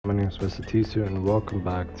My name is Mr. Tisu and welcome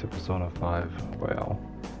back to Persona 5 Royale.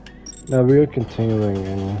 Now we are continuing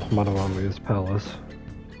in Madarame's palace.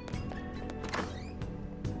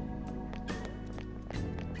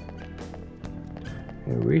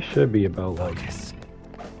 And we should be about like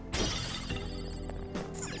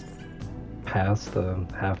past the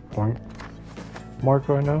half point mark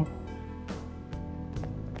right now.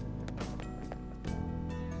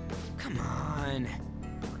 Come on.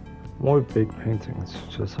 More big paintings,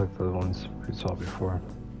 just like the ones we saw before.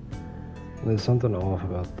 There's something off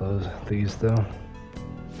about these though.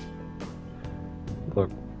 Look,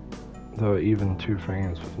 there are even 2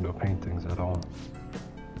 frames with no paintings at all.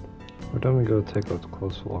 Why don't we go take a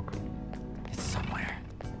closer look? It's somewhere.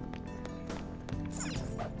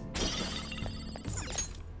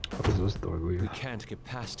 How does this door lead? We can't get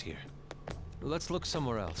past here. Let's look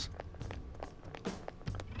somewhere else.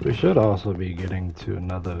 We should also be getting to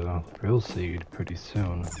another real seed pretty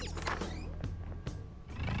soon.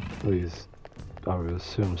 At least, I would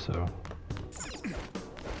assume so.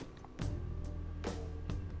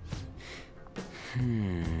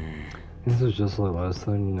 This is just like last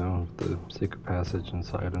time, you know, the secret passage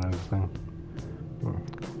inside and everything.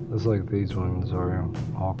 It's like these ones are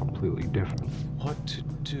all completely different. What to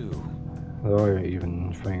do? There are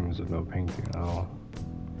even frames with no painting at all.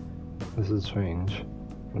 This is strange.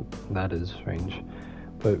 That is strange.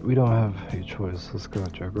 But we don't have a choice. Let's go,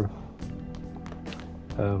 Joker.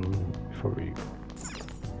 Before we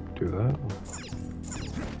do that,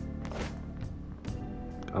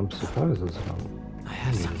 I'm surprised it's not. I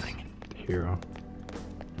have something. Hero.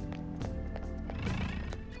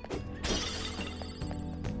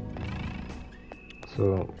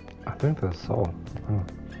 So, I think that's all. Oh.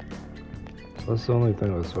 So that's the only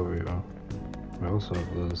thing that's over here. We also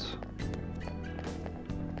have this.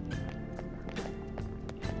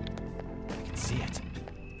 I can see it.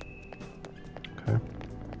 Okay.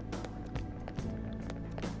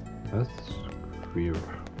 That's weird.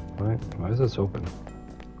 Why is this open?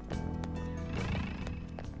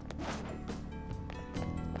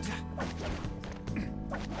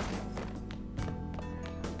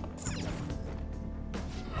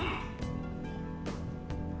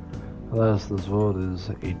 Alas, this world is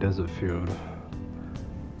a desert field.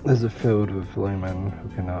 This is filled with laymen who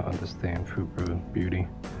cannot understand true beauty.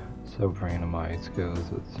 So brain of my skills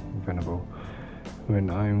is venerable. When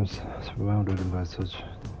I'm surrounded by such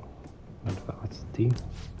adversity,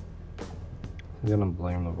 I'm gonna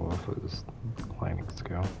blame the world for this declining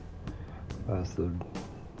skill. As the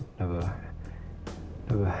never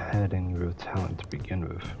had any real talent to begin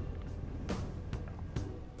with.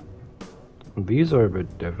 These are a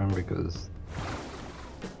bit different because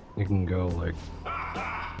you can go like,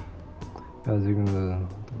 as even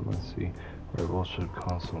let's see, where Wolf should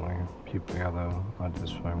constantly people gather on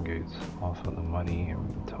his farm gates, offer the money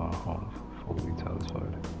and return home fully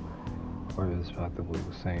satisfied. Or is practically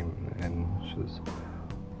the same and just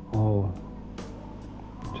all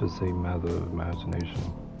just a matter of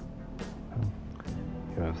imagination.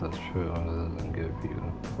 You know, if that's true, it doesn't give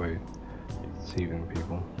you the way deceiving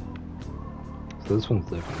people. So this one's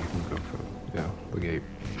different, you can go for, yeah, the gate.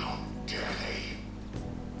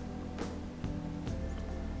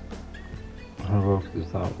 However,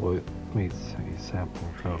 is not what makes a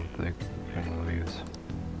sapling grow thick and leaves.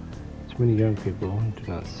 Too many young people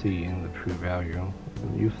do not see in the true value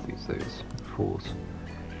in youth these days. Fools.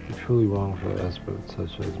 It's truly wrong for experts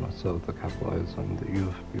such as myself to capitalize on the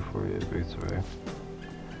youth before it fades away.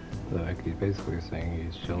 Like, he's basically saying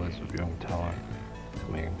he's jealous of young talent.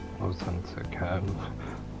 I mean, most times a cat, I'm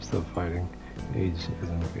still fighting. Age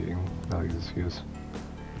isn't being valid excuse.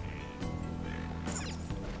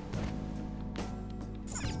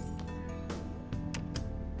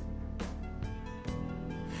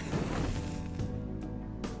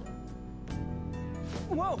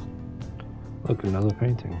 Whoa! Look, another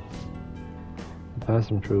painting.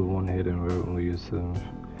 Passing through one hidden road leads to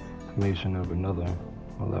information of another.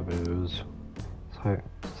 However, it's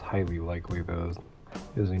highly likely that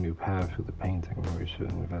there's a new path to the painting we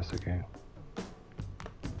should investigate.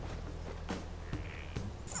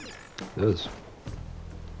 This.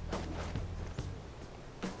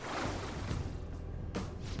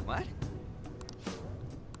 What?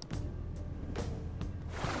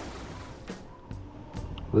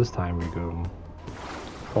 This time we go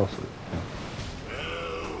across it. Yeah.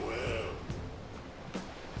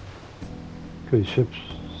 Could ships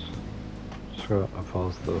skirt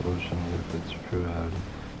across the ocean with its crew head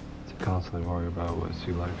to constantly worry about what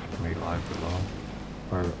sea life made life below,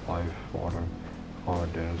 or life, water, or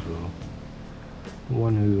dance will.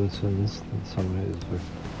 One who ascends the summit is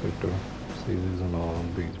victor, See, these are all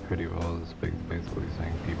these pretty well. It's basically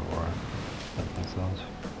saying people are like themselves.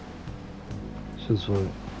 It's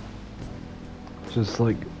just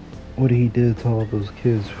like what he did to all those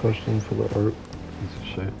kids questioning for the art. Piece of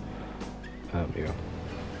shit. Yeah.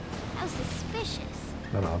 How suspicious.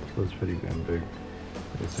 That octopus pretty damn big.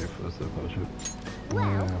 They say for us to push it. Well.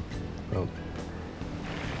 Yeah. Well.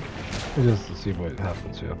 Just to see what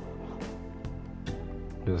happens here.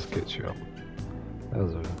 Just gets you up. That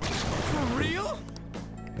was For real?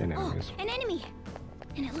 enemies. Oh, an enemy.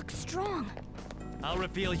 And it looks strong. I'll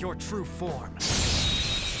reveal your true form.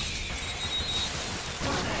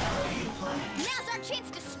 Now's our chance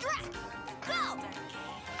to strike. Go!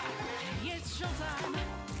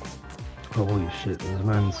 Holy shit, this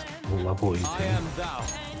man's level 18. I am thou.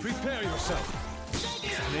 Prepare yourself.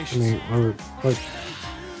 I mean, we're like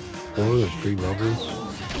 4 or 3 levels.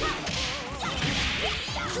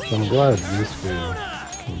 So I'm glad this game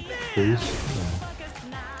can boost.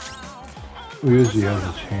 We usually have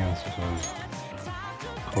a chance of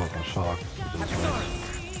causing shock.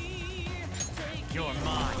 You're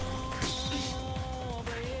mine.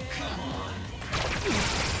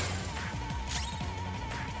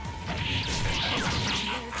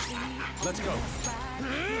 Let's go.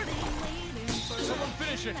 Someone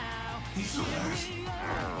finish it.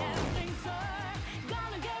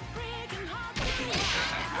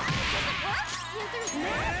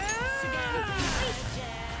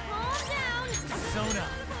 Calm down. Sona.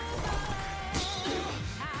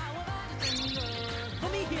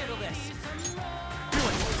 Let me handle this. Do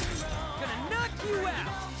it. Gonna knock you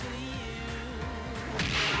out.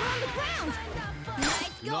 You're on the ground.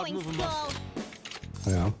 Nice Not going, moving Skull.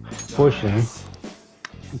 Yeah. Fortunately,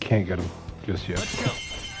 you can't get him just yet. Let's go.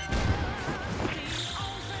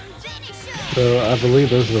 Finish him. So I believe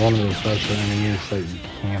this is one of the special enemies that you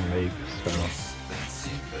can make.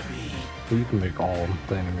 So you can make all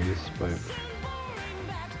the enemies, but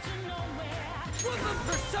Welcome,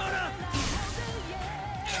 Persona.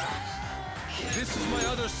 This is my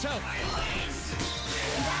other self.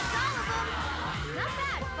 That's all of them. Not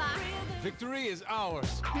bad, Fox. Victory is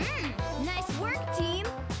ours. Nice work, team.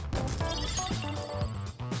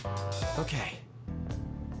 Okay.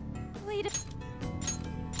 Wait a...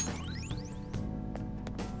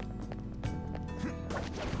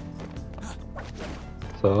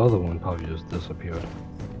 so the other one probably just disappeared. So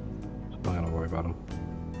I'm not gonna worry about him.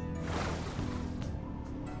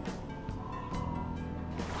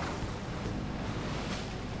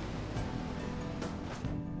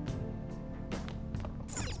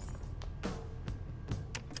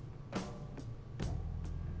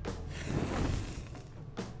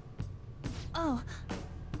 Oh,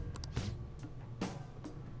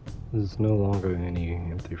 There's no longer any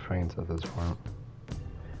empty frames at this point.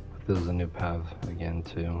 But there's a new path again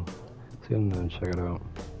too. So I'm gonna check it out.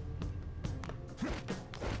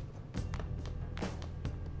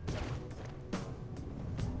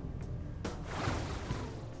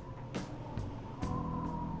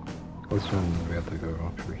 This one we have to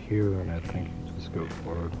go through here, and I think you just go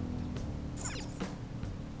forward.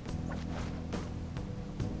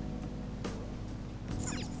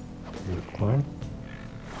 Climb?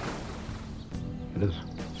 It is.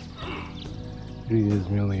 Beauty is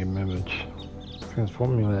merely a image.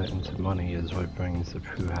 Transforming that into money is what brings the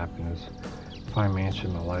true happiness. Fine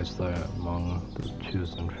mansion, a lifestyle among the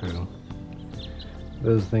chosen few.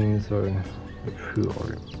 Those things are the true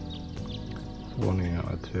art. So wanting out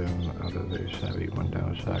out of a shabby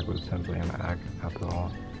one-down shack was simply an act after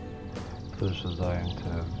all. Foolish desire to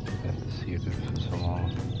have been deceived for so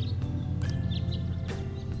long.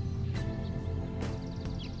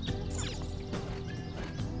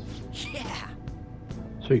 Yeah.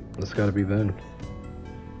 Sweet, that's gotta be then.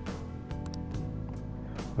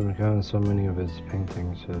 I've encountered so many of his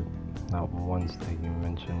paintings that not once that you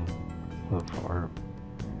mention look for art.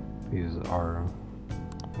 These are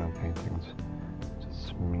no paintings,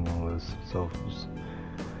 just meaningless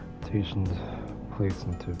self-citations placed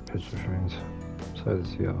into picture frames. Excited to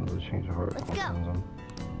see how the change of heart Let's all go. comes on.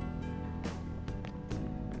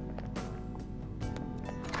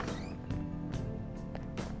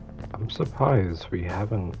 I'm surprised we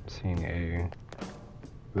haven't seen a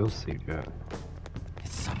real seed yet.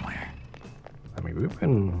 It's somewhere. I mean, we've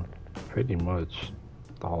been pretty much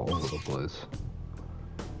all over the place.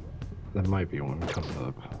 There might be one coming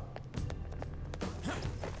up.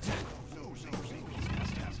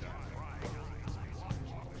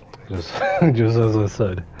 Just, just as I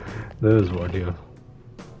said, there is one here.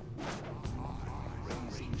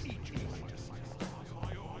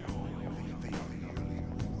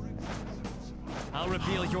 I'll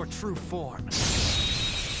reveal your true form.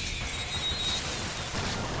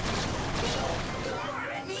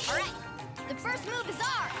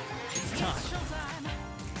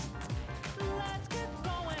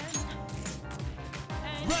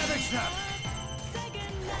 Woo!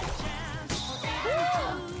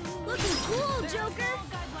 Looking cool, Joker.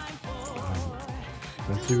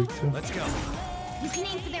 Let's see week 2. Let's go. You can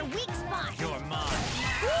aim for their weak spot. You're mine.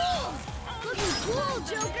 Cool. Looking cool,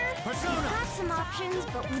 Joker. Persona. We've got some options,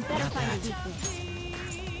 but we better Not find that. a weakness.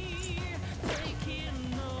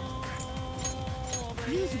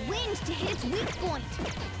 Use wind to hit its weak point.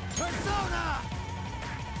 Persona.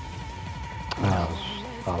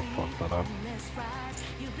 I'll fuck that up.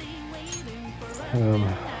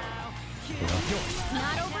 It's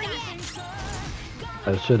not over yet.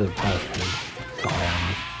 I should have passed it.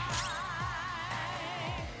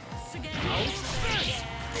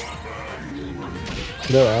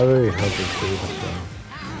 No, I really hope it's good this one.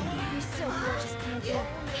 You're so gorgeous, Panther.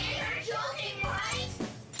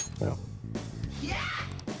 Yeah.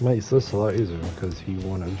 Makes this a lot easier because he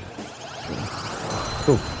wanted.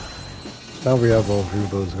 Cool. Now we have all three of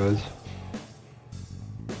those guys.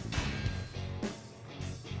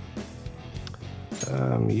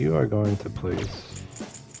 You are going to place.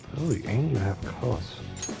 Oh, you ain't even have costs.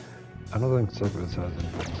 I don't think Cyclops has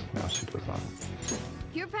anything. No, she does not.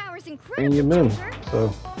 Your power's And incredible, you min, Joker.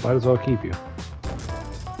 so might as well keep you.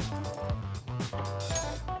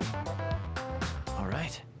 All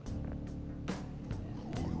right.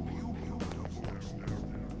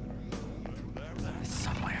 It's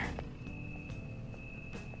somewhere.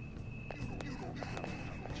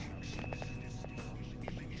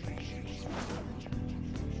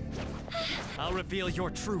 I'll reveal your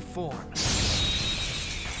true form.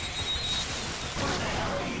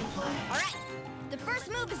 All right, the first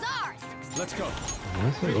move is ours. Let's go.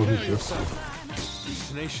 Let's say, oh, he's just. He's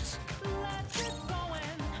tenacious.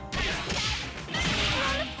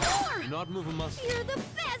 Four. Do not move a muscle. You're the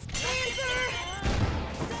best, Panther.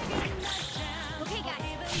 Okay,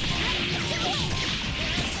 guys.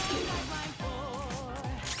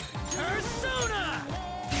 Persona!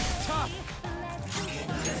 Tough.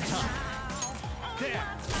 It's tough.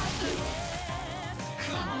 There.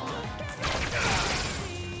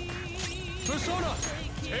 Persona!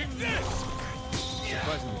 Take this!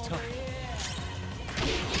 Surprisingly tough.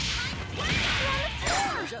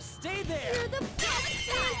 Just stay there! You're the best,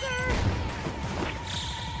 Panther.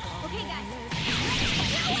 Okay, guys.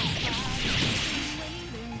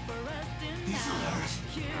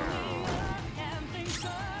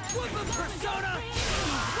 Whoop 'em, Persona!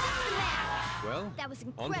 Well, That was on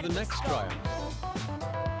incredible. to the next trial.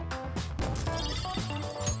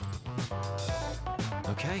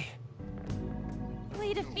 Okay.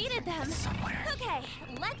 We defeated them. Somewhere. Okay,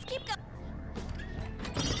 let's keep going.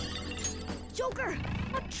 Joker,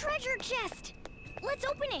 a treasure chest. Let's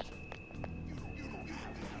open it.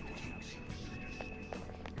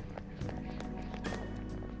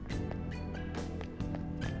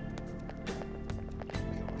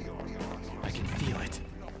 I can feel it.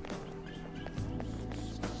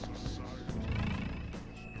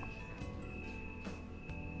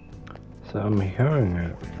 So I'm hearing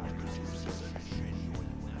it.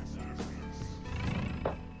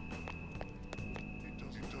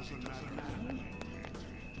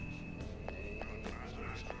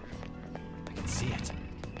 I can see it.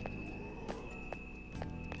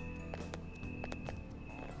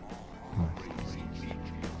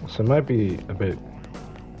 So it might be a bit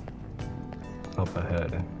up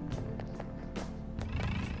ahead.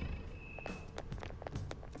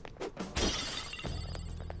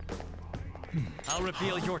 I'll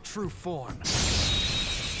reveal your true form.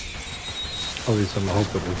 At least I'm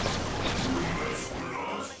hoping it's.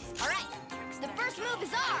 All right, the first move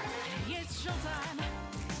is ours. It's showtime.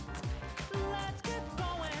 Let's get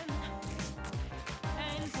going.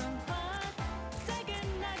 Ain't some fun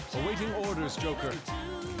taking that Awaiting orders, Joker.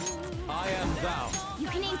 I am thou. You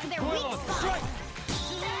can aim for their Hold weak on, spot. strike!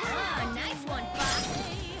 Ah, nice one, Fox.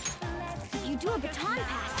 If you do a baton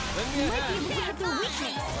pass, Let me you might be ahead. able to hit their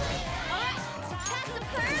weakness. All right, pass the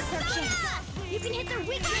Persona. You can hit their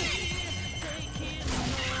weakness.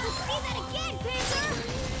 Let's see that again, Panther.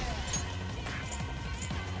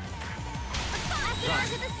 Pass it on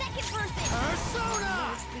to the second person. Persona!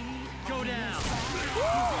 Go down.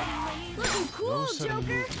 Looking cool, No sudden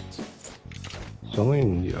Joker. movements. It's only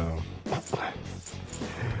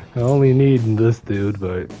I only need this dude,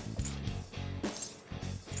 but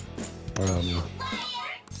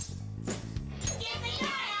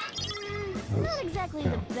Not exactly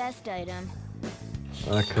yeah. the best item.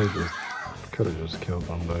 I could have just killed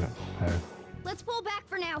him, but hey, Let's pull back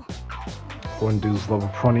for now. one dude's level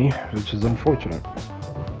 20, which is unfortunate. All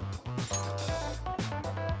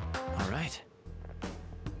right.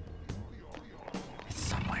 It's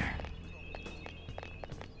somewhere.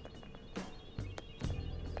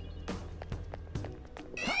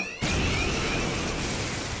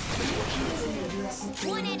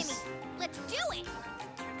 One enemy. Let's do it.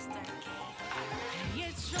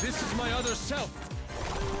 This is my other self.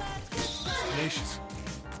 Tenacious.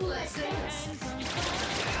 Oh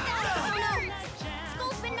no!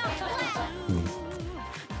 Skull's been knocked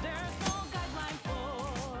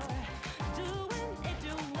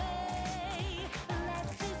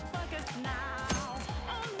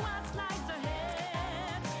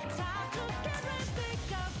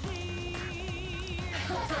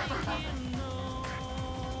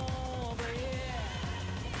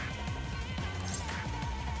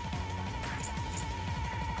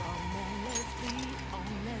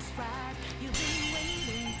flat.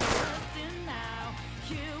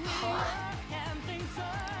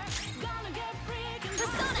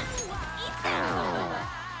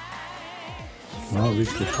 I'll reach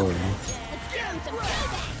the shore now. Let's give him some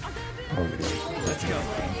payback. Oh, yeah. Let's go.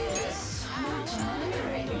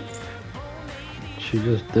 She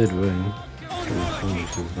just did win. So as soon as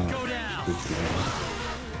she's not Go down. good to go.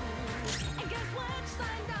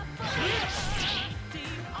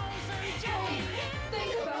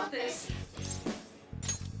 Think about this.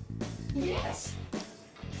 Yes.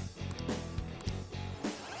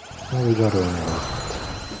 Oh, we got her anyway.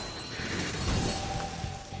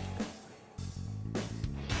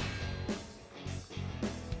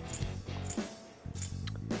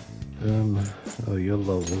 Oh, you're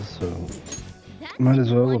level, so That's might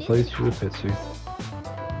as well one replace you with Pitsy.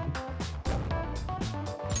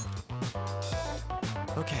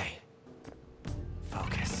 Okay.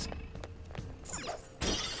 Focus.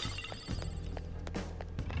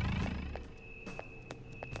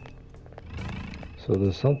 So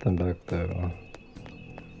there's something back there.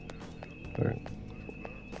 Right.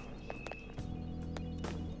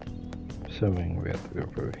 Assuming we have to go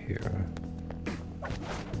over here.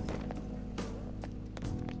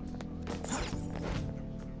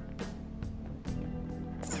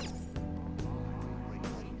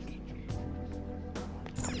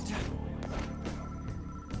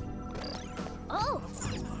 Oh!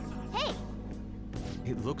 Hey!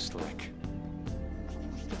 It looks like.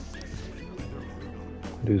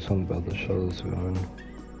 Do something about the shuttles going.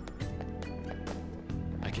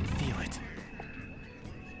 I can feel it.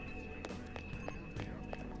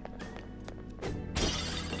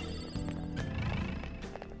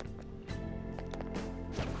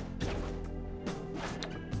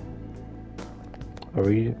 Are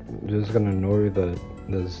we just gonna ignore that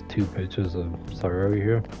there's two pictures of Sarari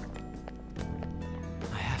here?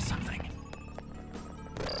 I have something.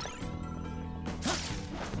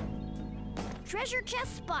 Treasure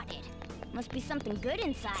chest spotted. Must be something good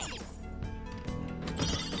inside.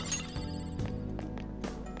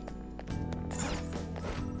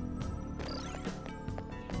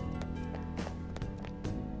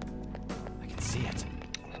 I can see it.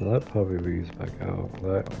 So that probably leads back out.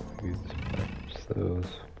 That leads back upstairs.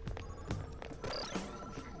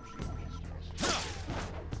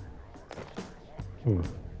 Hmm.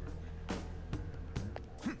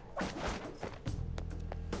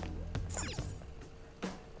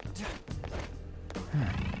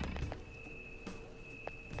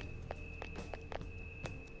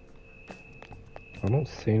 I don't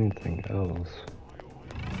see anything else.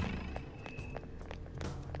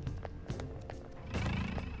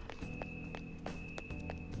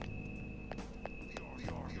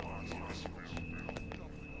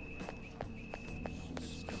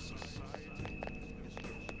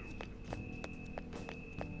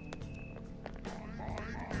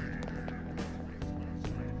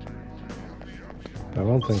 I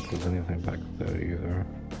don't think there's anything back there either.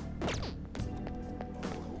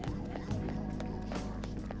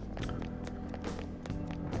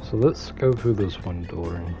 So let's go through this one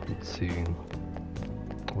door and see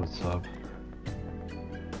what's up.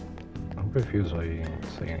 I'm confused why you didn't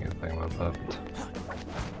say anything about that.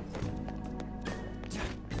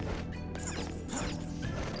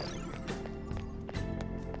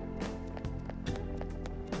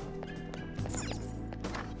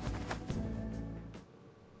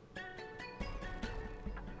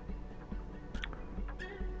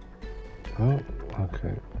 Oh,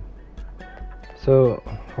 okay. So,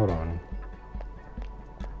 hold on.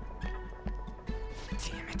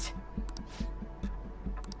 Damn it.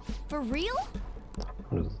 For real?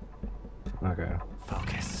 What is... Okay.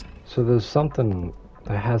 Focus. So there's something...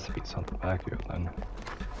 There has to be something back here then.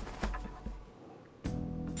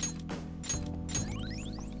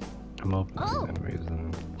 I'm opening Oh. the enemies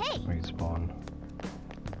and Hey! respawn.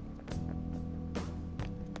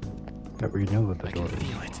 Yeah, we know what the I door can is.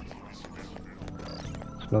 feel it.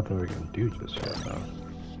 There's nothing we can do just yet, though.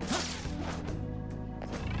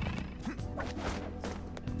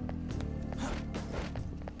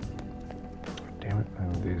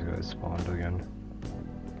 guys spawned again.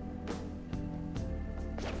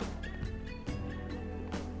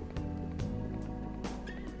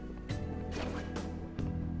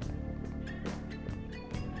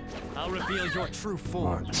 I'll reveal your true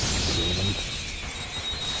form.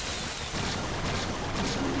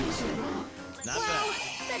 Not Wow,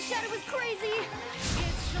 bad. that shadow was crazy.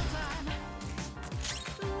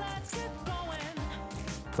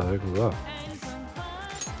 What the heck was that?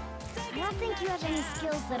 I don't think you have any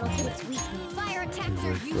skills that'll hit its weakness. Fire attacks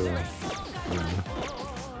are Like, useless.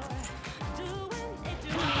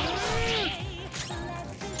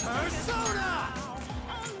 Persona!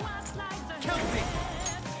 Kill me!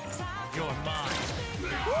 You're mine.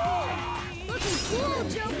 Looking cool,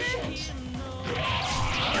 Joker.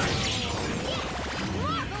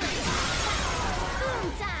 Marvelous. Boom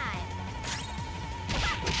time.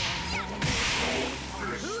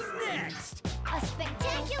 Who's next? A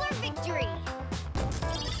spectacular victory.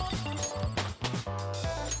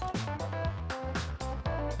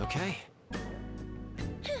 Okay,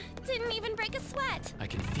 Didn't even break a sweat. I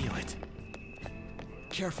can feel it.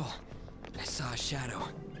 Careful. I saw a shadow.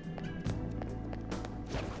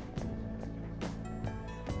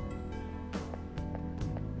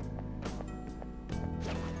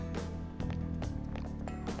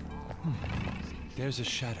 There's a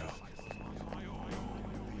shadow.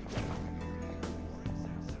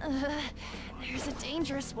 There's a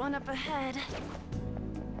dangerous one up ahead.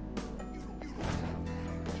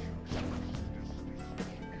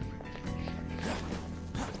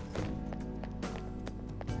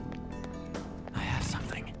 I have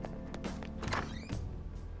something.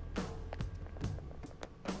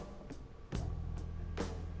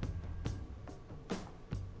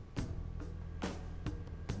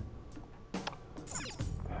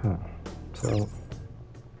 Huh. So,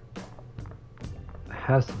 there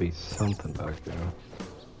has to be something back there.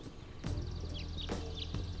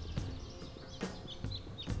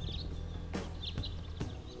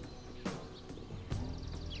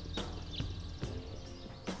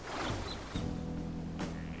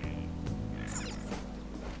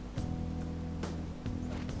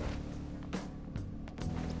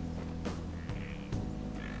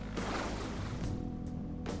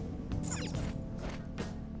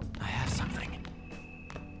 I have something.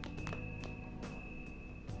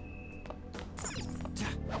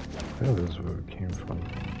 I think this is where it came from.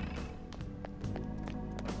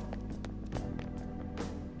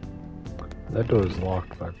 That door is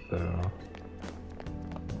locked back there.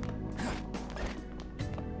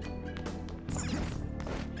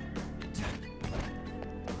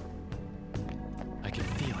 I can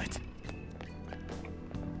feel it.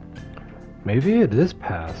 Maybe it is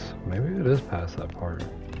past. Maybe it is past that part.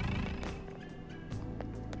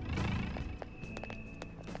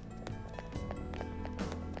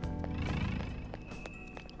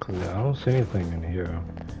 Cause I don't see anything in here.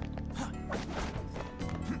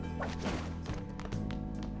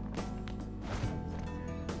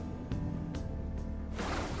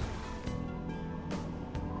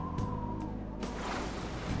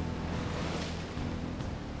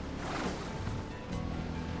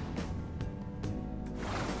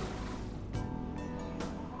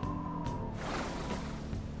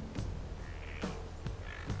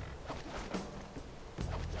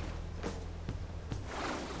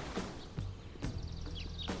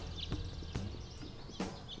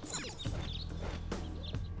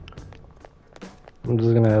 I'm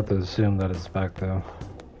just gonna have to assume that it's back there.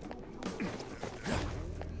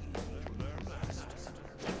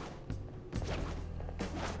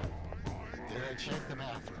 Did I check the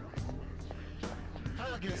bathroom?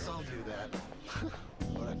 I guess I'll do that.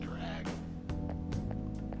 What a drag.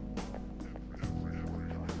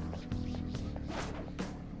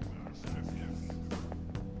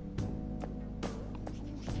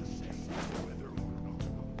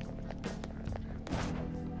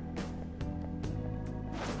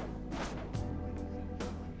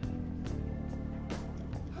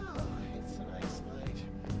 Oh, it's a nice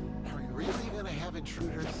night. Are we really gonna have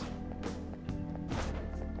intruders?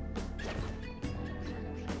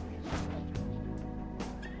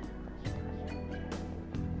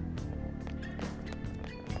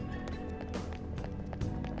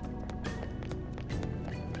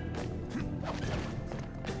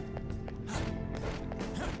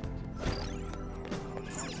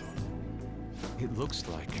 It looks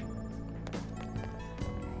like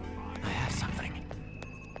I have something.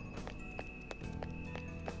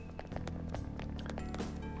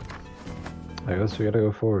 I guess we gotta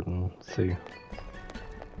go forward and see.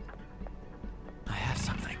 I have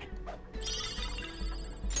something.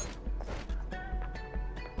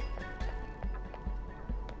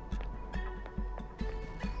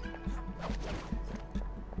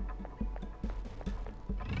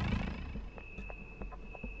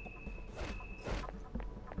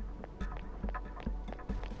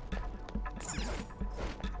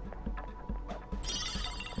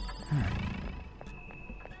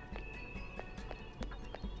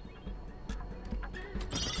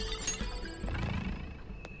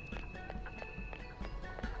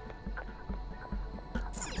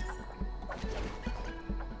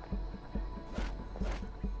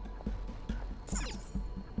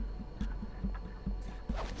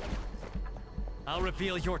 I'll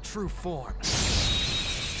reveal your true form. Let's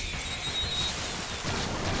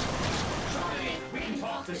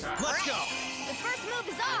go! The first move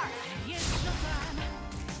is ours!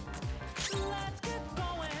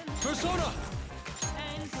 Persona!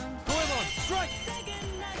 Goemon, strike!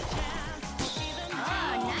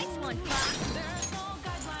 Oh, nice one,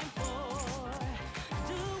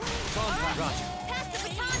 Pop. Roger. Pass the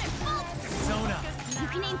baton and bolt! Persona, You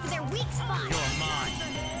can aim for their weak spot! you're mine.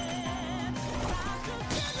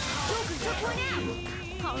 Joker took one out!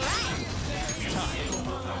 Alright!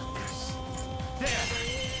 There!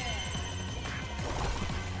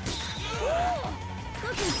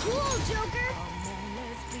 Looking cool, Joker!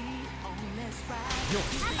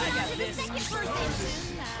 I got this. Second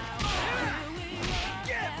person!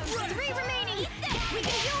 Three remaining! We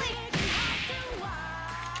can do it!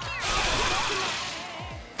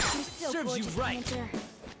 You're so Serves you gorgeous, right. Panther.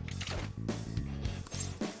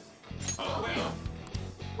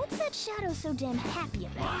 What's that Shadow so damn happy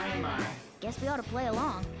about? Guess we ought to play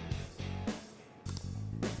along.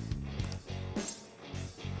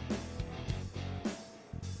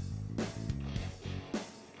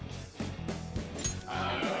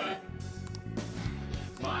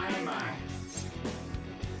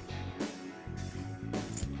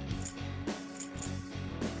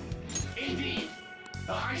 Indeed.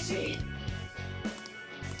 I see.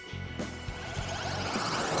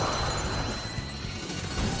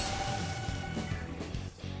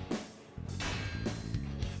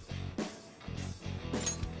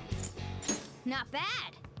 Not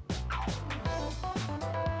bad.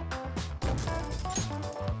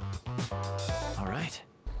 All right.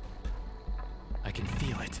 I can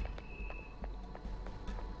feel it.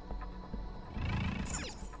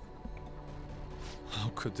 How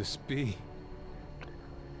could this be?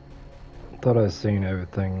 Thought I'd seen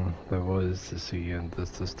everything there was to see in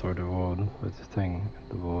this distorted world, but the thing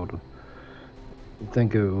in the world, you'd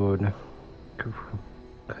think it would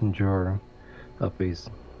conjure up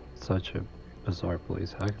such a bizarre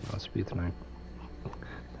place. I cannot speak tonight.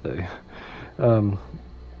 Today. So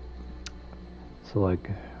like,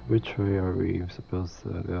 which way are we supposed to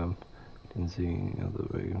go? Didn't see any other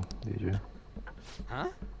way, did you? Huh?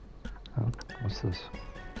 Huh? What's this?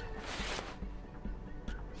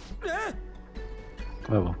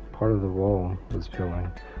 Oh, part of the wall was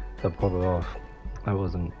peeling. I pulled it off. That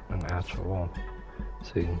wasn't an actual wall.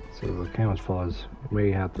 See, so the camouflage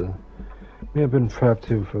may have been trapped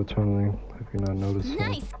too for eternity. Have you not noticed?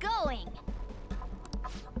 Nice going!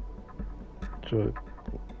 So,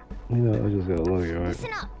 you know, I just gotta look at it, right?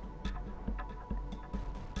 Listen up!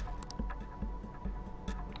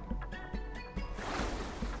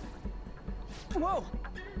 Whoa!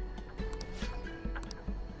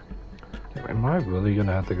 Am I really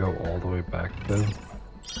gonna have to go all the way back though?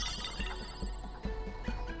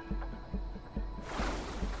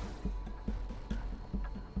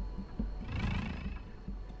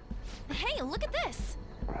 Hey, look at this!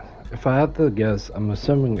 If I had to guess, I'm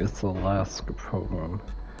assuming it's the last program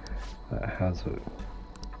that has it.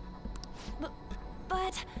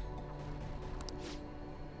 But...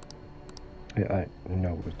 Yeah, I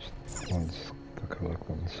know which one's the correct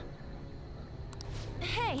ones.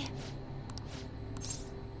 Hey!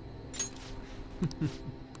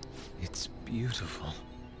 It's beautiful.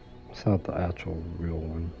 It's not the actual real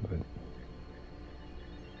one, but...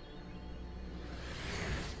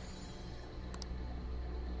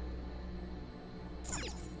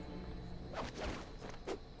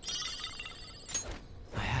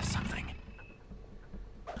 I have something.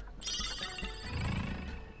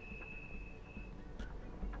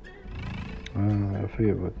 I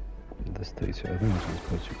forget what this states here. I think it's just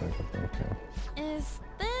puts you back up there. Yeah. Is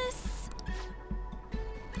this...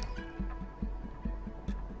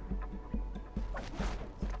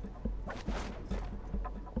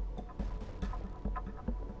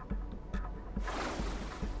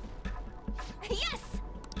 Yes!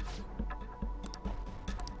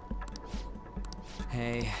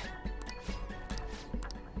 Hey.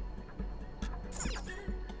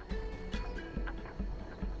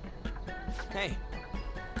 Hey.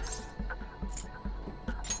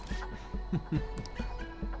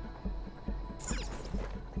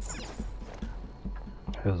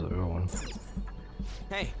 Here's the real one.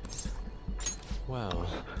 Hey. Well,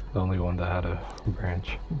 The only one that had a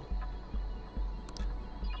branch.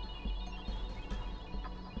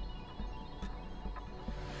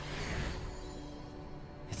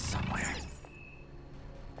 It's somewhere.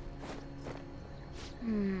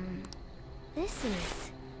 This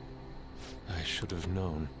is... I should have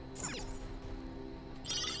known.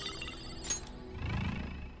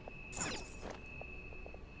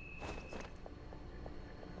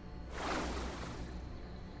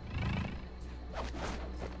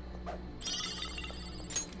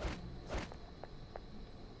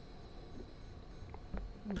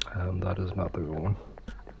 that is not the good one.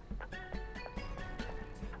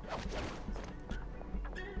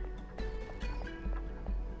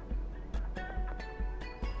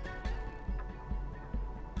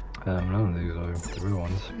 None of these are the real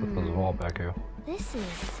ones, but there's a wall back here. This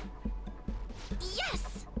is...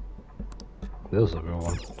 Yes! This is a real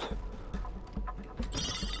one.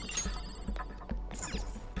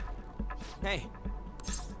 Hey.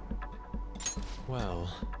 Well,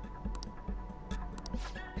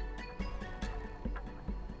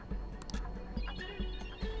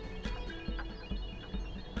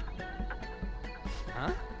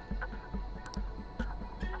 Huh?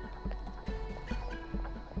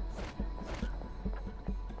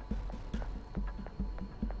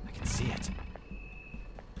 I can see it.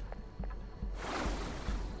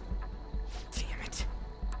 Damn it.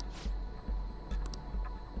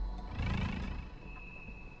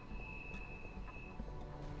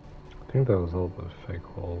 I think that was all the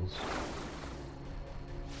fake walls.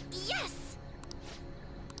 Yes!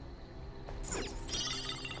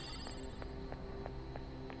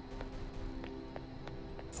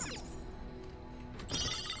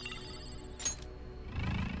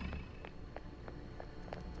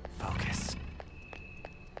 Focus.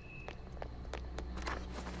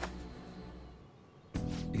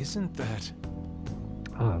 isn't that...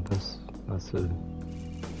 Ah, that's it.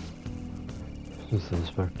 Just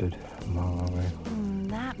suspected a mile away.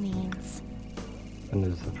 That means... And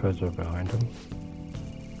there's the treasure behind him.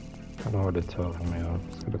 Kinda hard to tell from here.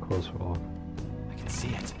 Let's get a closer look. I can see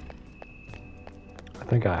it. I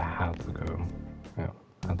think I have to go. Yeah,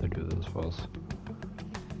 I have to do this first.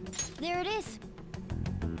 There it is.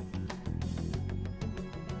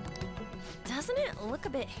 Doesn't it look a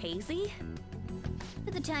bit hazy? For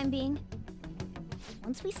the time being.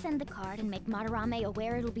 Once we send the card and make Madarame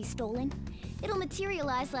aware it'll be stolen, it'll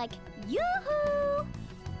materialize like, yoo-hoo!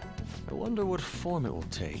 I wonder what form it will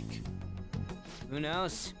take. Who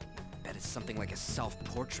knows? Bet it's something like a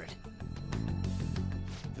self-portrait.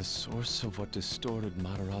 The source of what distorted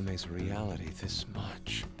Madarame's reality this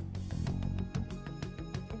much.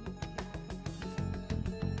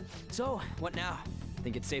 So, what now?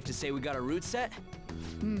 Think it's safe to say we got a route set?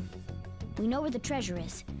 We know where the treasure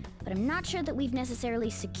is, but I'm not sure that we've necessarily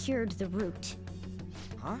secured the route.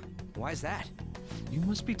 Huh? Why's that? You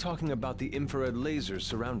must be talking about the infrared lasers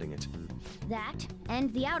surrounding it. That,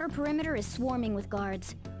 and the outer perimeter is swarming with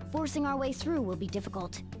guards. Forcing our way through will be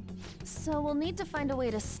difficult. So we'll need to find a way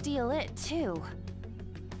to steal it, too.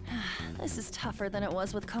 This is tougher than it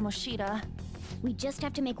was with Kamoshida. We just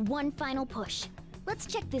have to make one final push. Let's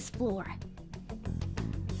check this floor.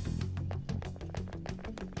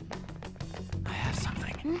 I have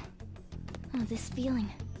something. Oh, this feeling.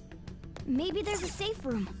 Maybe there's a safe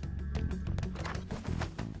room.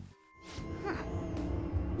 Huh.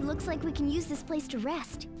 It looks like we can use this place to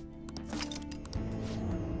rest.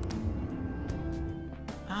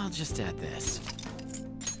 I'll just add this.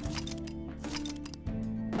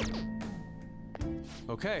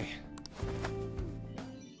 Okay.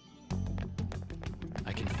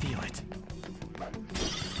 I can feel it.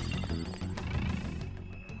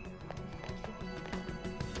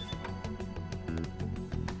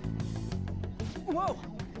 Whoa!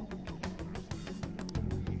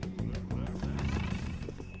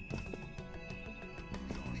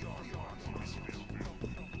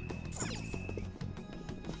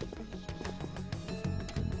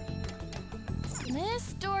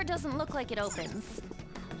 This door doesn't look like it opens.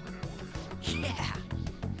 Yeah!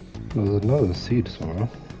 There's another seed somewhere.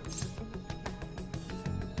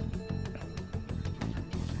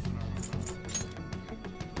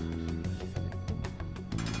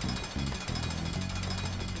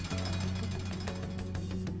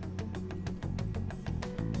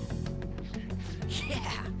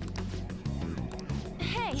 Yeah!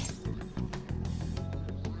 Hey!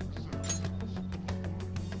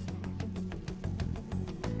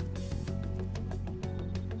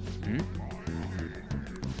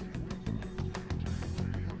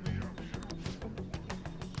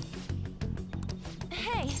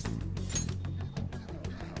 Hey!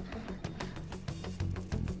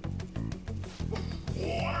 Who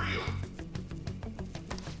are you?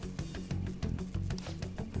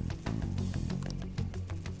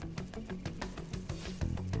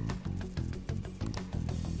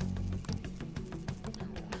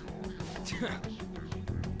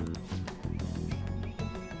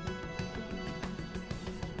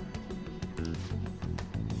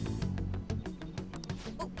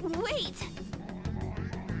 Wait!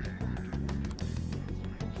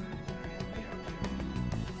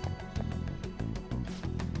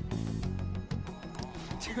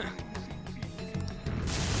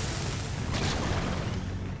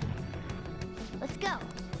 go.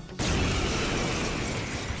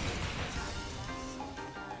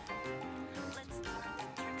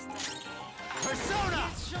 Persona!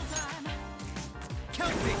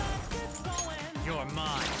 Count me! You're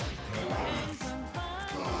mine.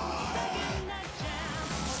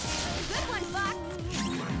 Good one, Fox.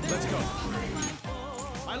 Let's go.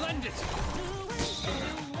 I lend it.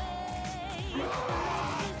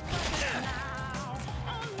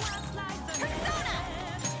 Persona!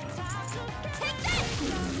 Take this!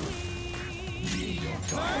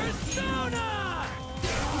 Persona!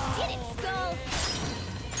 Get it, Skull!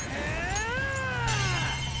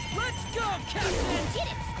 Let's go, Captain! Get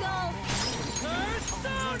it, Skull!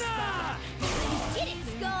 Persona! Get it,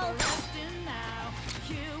 Skull!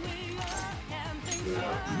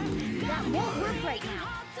 That won't work right now.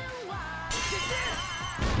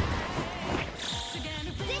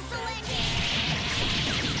 This'll end it!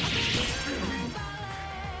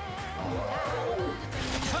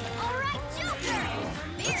 All right, Joker!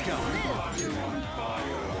 Let's go.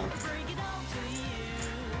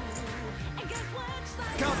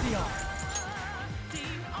 Galtheon!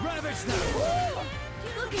 Ravage them!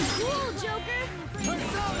 Looking cool, Joker!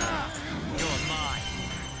 Persona! You're mine.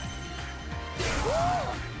 Cool!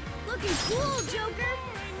 Looking cool, Joker!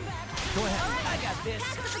 Go ahead. I got this.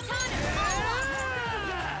 Pass the baton and follow up!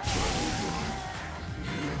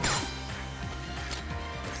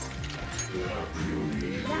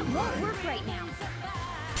 That won't work right now.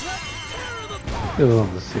 I'd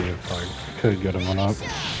love to see if I could get him one up.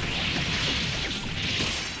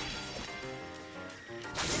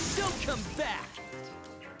 Don't come back.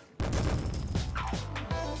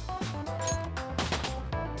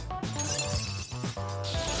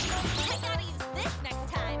 I gotta use this next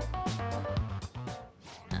time.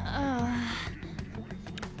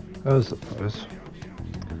 I suppose.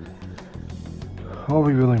 All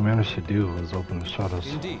we really managed to do was open the shutters.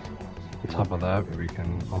 Indeed. On top of that, we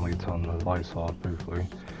can only turn the lights off briefly.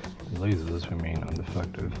 The lasers remain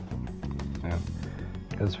undefective. Yeah.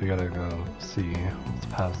 Guess we gotta go see what's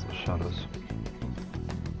past the shutters.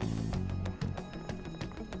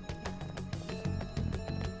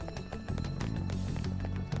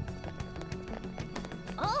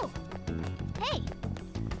 Oh! Hey!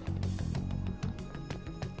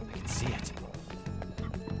 I can see it.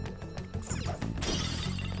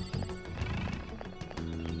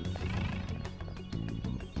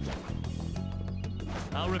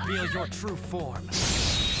 I'll reveal your true form.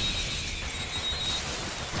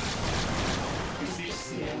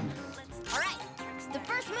 Alright, the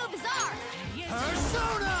first move is ours!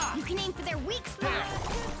 Persona! You can aim for their weak spot!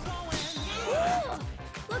 Ooh,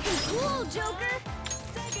 looking cool, Joker!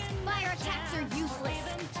 Fire attacks are useless.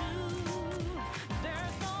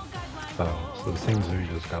 Oh, so it seems we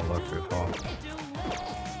just got lucky with all.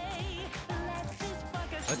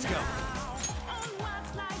 Let's go.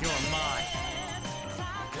 You're mine.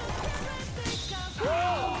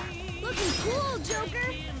 Looking cool, Joker!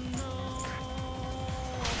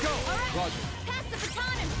 Go! Alright, Roger. pass the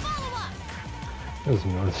baton and follow up!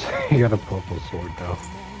 Doesn't notice he got a purple sword though.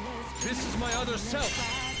 This is my other self.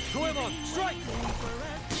 Goemon, strike!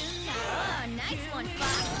 Oh, nice one,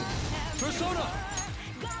 Fox! Persona!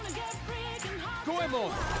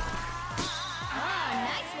 Goemon! Oh,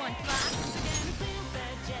 nice one, Fox!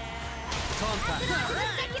 Compact.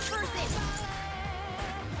 Second person!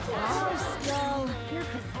 Oh, Skull, you're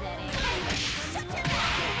pathetic. Shut your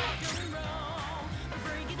mouth!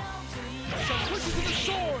 So push it to the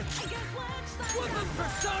sword! With the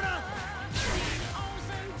Persona!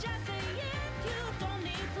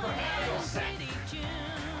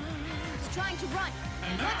 It's trying to run.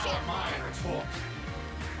 Watch it!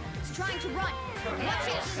 It's trying to run. Watch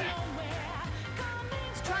it!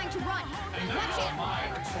 It's trying to run. Watch it!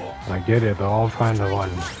 I get it, they're all trying to run.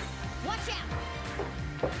 Watch out!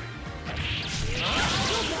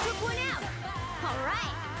 Joker took one out!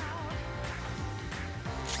 Alright!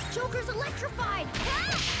 Joker's electrified! Ah!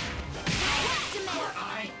 Blast him out!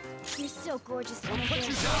 You're so gorgeous, Put you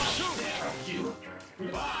Joker. down too!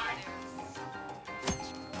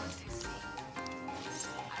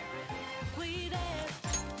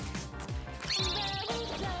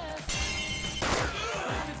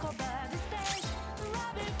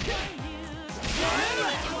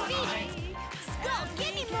 Skull,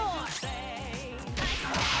 give me more!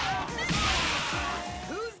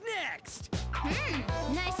 Who's next?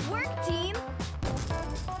 Nice work, team!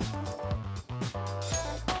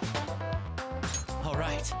 All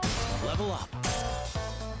right, level up.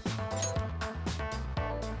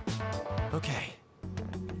 Okay.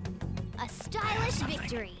 A stylish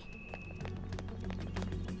victory.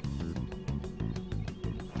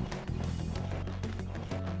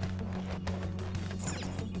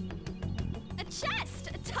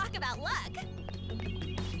 about luck.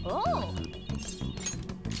 Oh.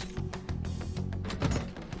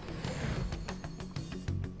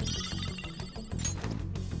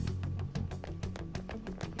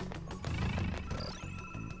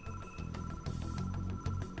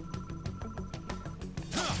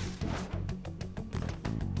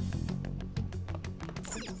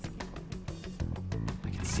 I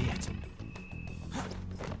can see it.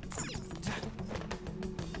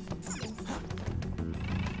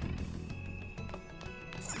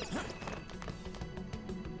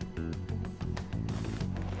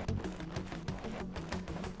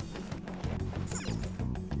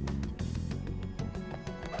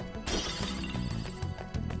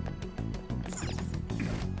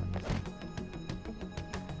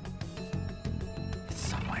 It's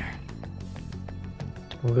somewhere.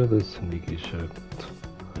 Look at this sneaky shit.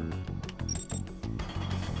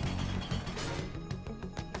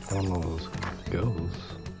 I don't know where this goes.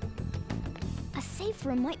 A safe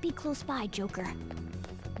room might be close by, Joker.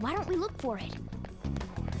 Why don't we look for it?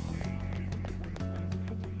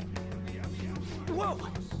 Whoa!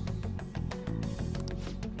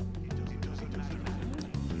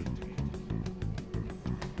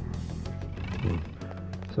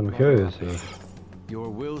 So I'm curious if Your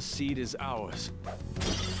will seed is ours.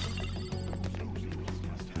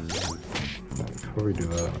 before we do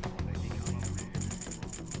that,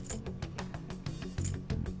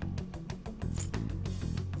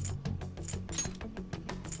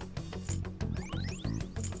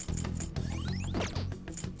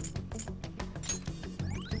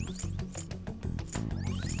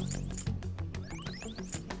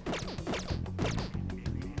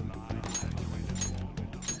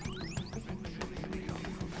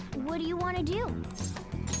 What do you want to do?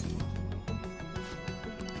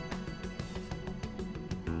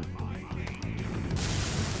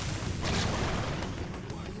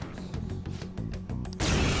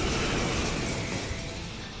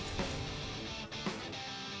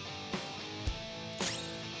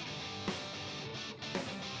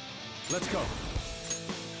 Let's go.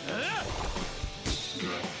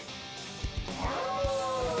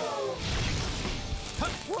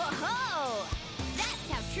 Whoa! That's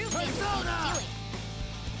how true fans Persona! do it.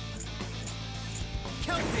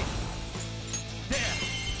 Count me! There!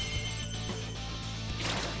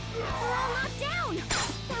 We're all knocked down!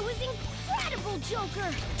 That was incredible, Joker!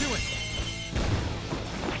 Do it!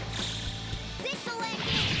 This'll end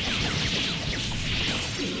it!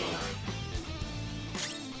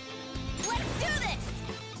 Let's do this!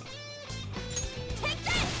 Take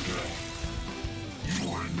this!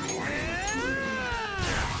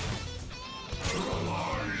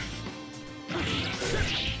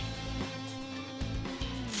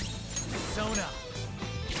 Persona!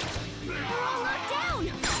 We're all knocked down!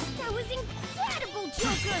 That was incredible,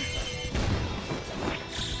 Joker!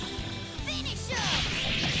 Finish him!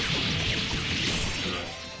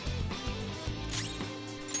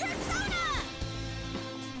 Persona!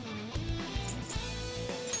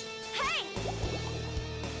 Hey!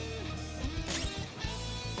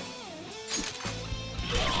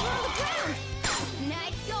 We're on the ground!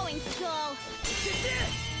 Nice going, Skull!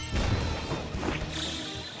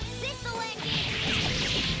 This'll end it!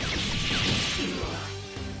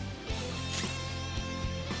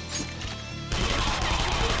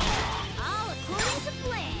 All according to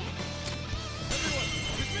plan.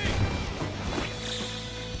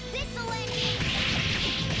 This'll end it!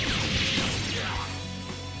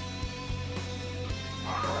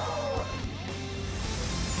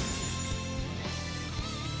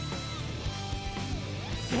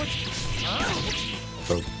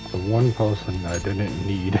 the one person I didn't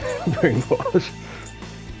need brainwash.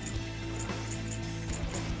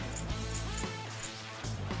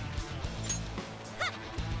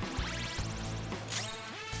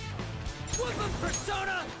 Whoop 'em,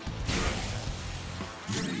 Persona!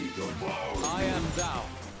 I am thou.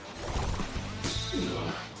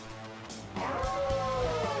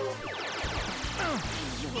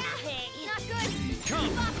 Not good!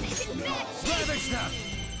 Keep off this in bed! Ravage them!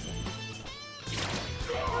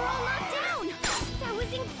 We're all knocked down! That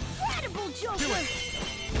was incredible, Joker!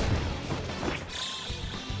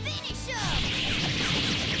 Finish him!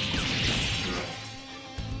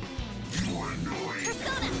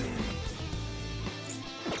 Persona!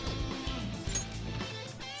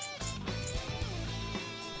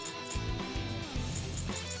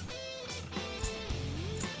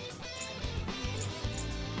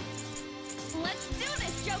 Let's do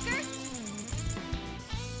this, Joker!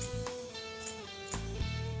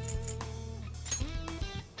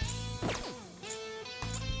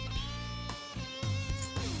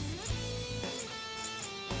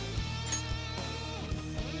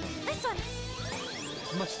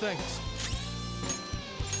 Much thanks.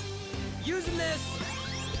 Using this.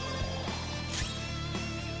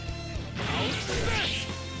 How's this?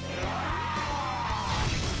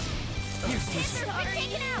 Useless. They're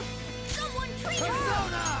taken out! Someone treat her!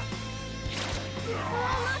 Persona! We're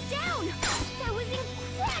all knocked down! That was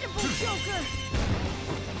incredible, Joker!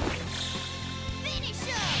 Finish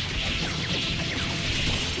him!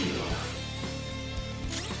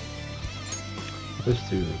 This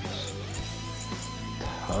dude's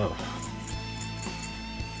tough.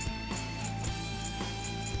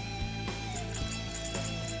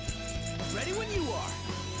 Ready when you are.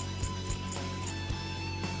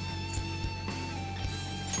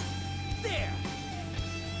 There.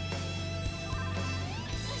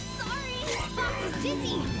 Sorry! Fox is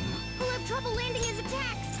dizzy! He'll have trouble landing his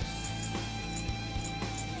attacks!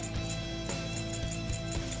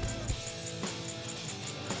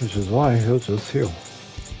 Which is why he'll just heal.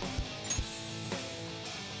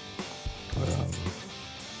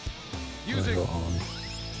 Using. Go on.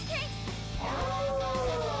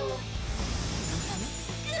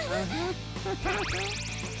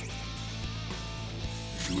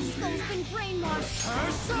 Skull's been brainwashed!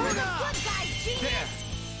 We're the good guys, genius!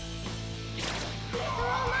 They're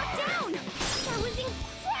all knocked down! That was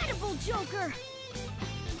incredible, Joker!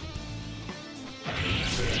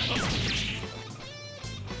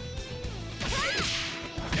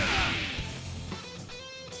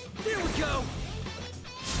 There we go.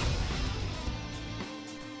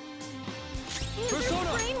 They're Persona,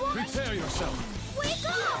 brainwashed? prepare yourself. Wake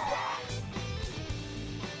up!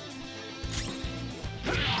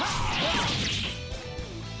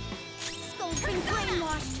 Skull's been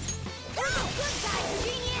brainwashed! We're the good guys,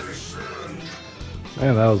 genius!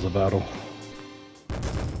 And that was a battle.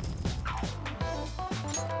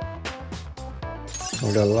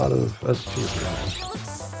 We got a lot of SGs now. It looks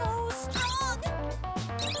so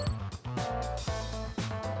strong!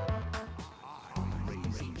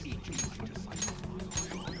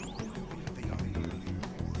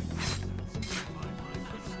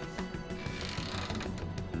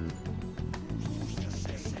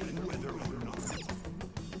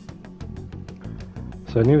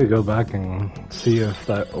 So I need to go back and see if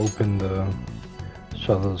that opened the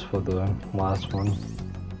shutters for the last one.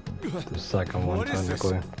 The second one, What is this?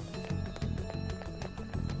 technically.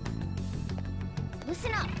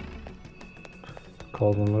 Listen up!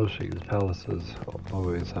 Called on Roshi's palaces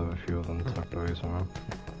always have a few of them tucked away somewhere.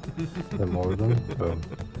 There are more of them? Oh.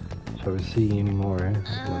 Shall we see any more?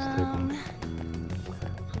 Let's take them.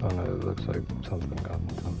 Oh no, it looks like something got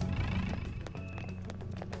done.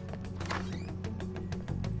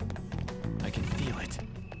 I can feel it.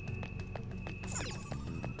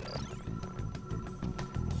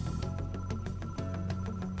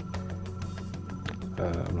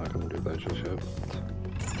 I'm not gonna do that just yet.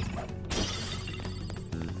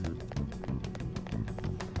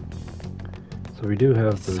 So we do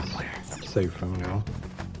have this safe room now.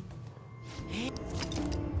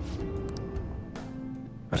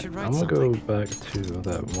 I should write I'm gonna go something. back to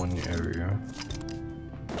that one area.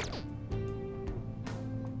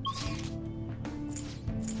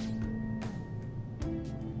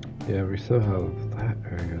 Yeah, we still have that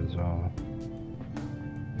area as well.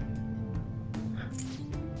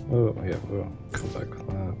 Oh, yeah, we'll come back with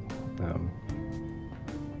that.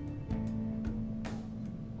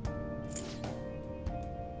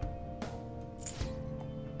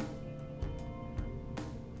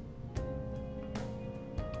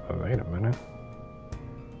 Oh, wait a minute.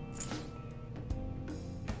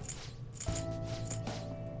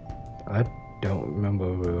 I don't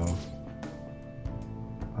remember who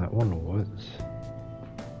that one was.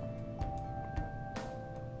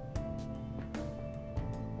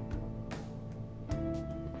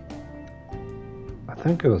 I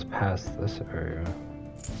think it was past this area.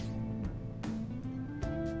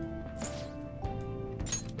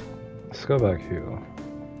 Let's go back here.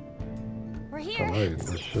 We're Oh, here! wait,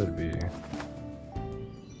 this should be.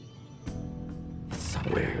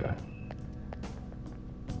 There you go.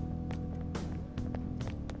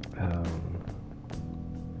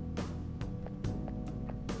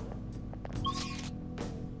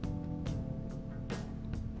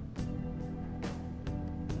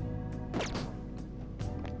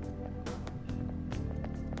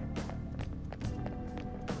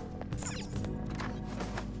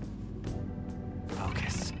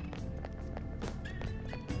 Focus.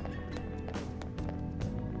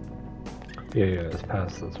 Yeah, it's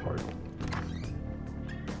past this part.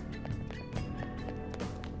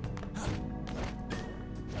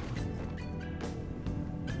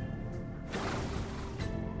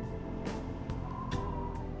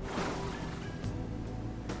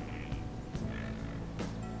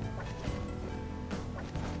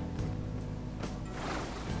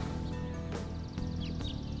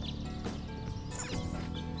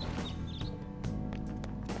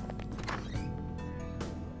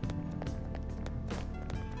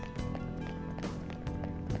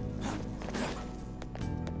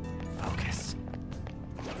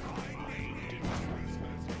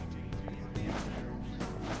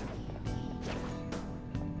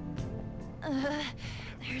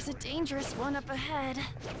 There's a dangerous one up ahead.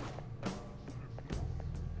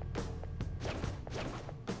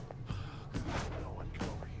 No one come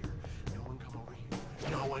over here. No one come over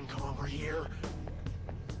here. No one come over here.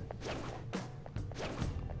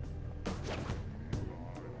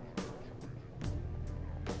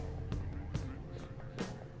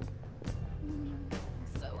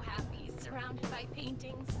 So happy, surrounded by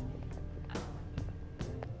paintings.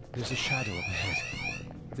 There's a shadow up ahead.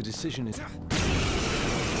 The decision is...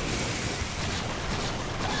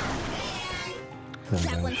 And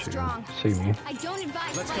That then one's she strong. see me. I don't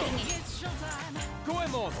advise Let's fighting go. it.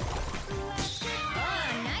 Goemon! Oh,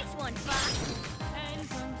 nice one, Fox.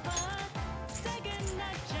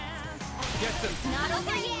 Get them! Not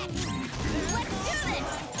over yet. Let's do this.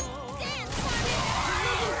 Dance, Carmen.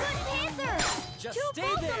 You're making good, Panther. Just Two stay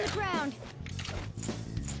balls there. on the ground.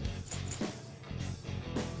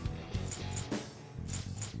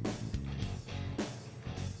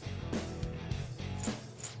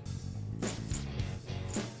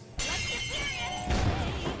 Let's get serious.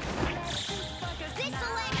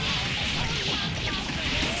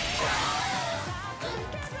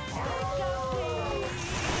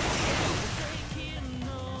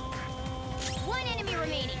 One enemy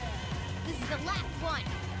remaining. This is the last one.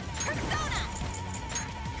 Persona!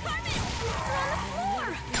 Carmen! You're on the floor!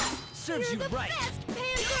 Serves You're you the right. best, Panther!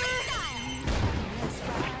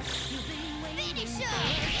 Finish him!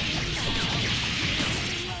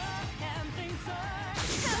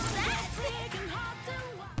 How's that?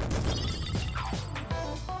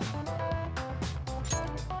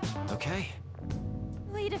 Okay.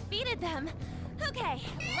 We defeated them. Okay,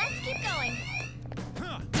 let's keep going.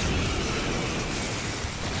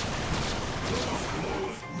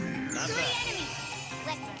 Three enemies!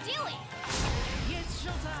 Let's do it!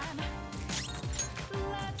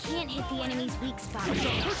 Can't hit the enemy's weak spot. Push it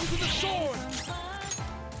to the sword!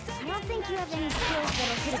 I don't think you have any skills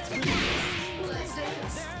that'll hit its weakness.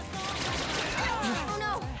 Oh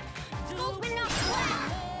no! Skull's been knocked flat!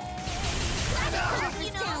 Let's hold this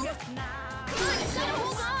down! Come on, you gotta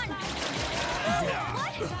hold on!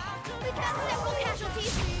 What? We've got several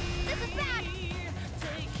casualties! This is bad!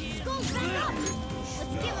 Skull's back up!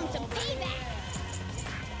 Let's give him some payback!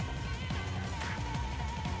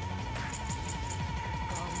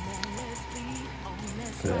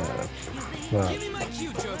 That Give me my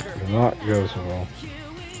cue, Joker! did not go so well.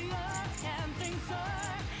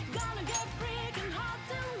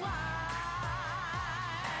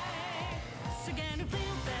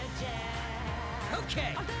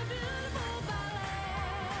 Okay!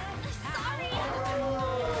 Sorry!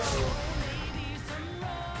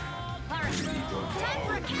 Alright, time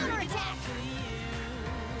for a counterattack!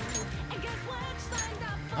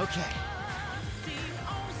 Okay.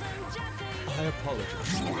 I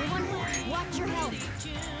apologize. Everyone, watch your head!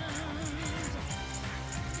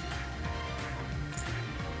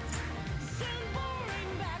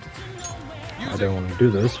 I didn't want to do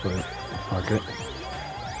this, but fuck it.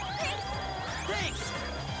 Thanks!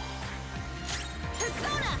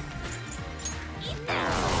 Persona! Eat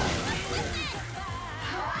that!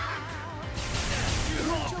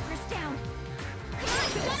 Joker's down! Come on,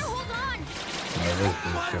 you gotta hold on! This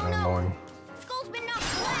is getting annoying. Skull's been knocked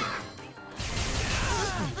flat!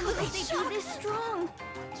 How could they be this strong?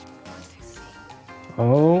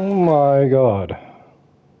 Oh my god.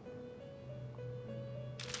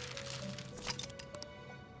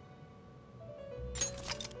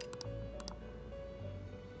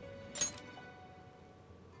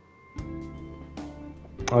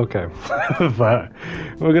 Okay, but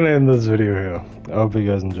we're gonna end this video here. I hope you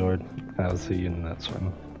guys enjoyed. I'll see you in the next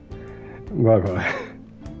one. Bye bye.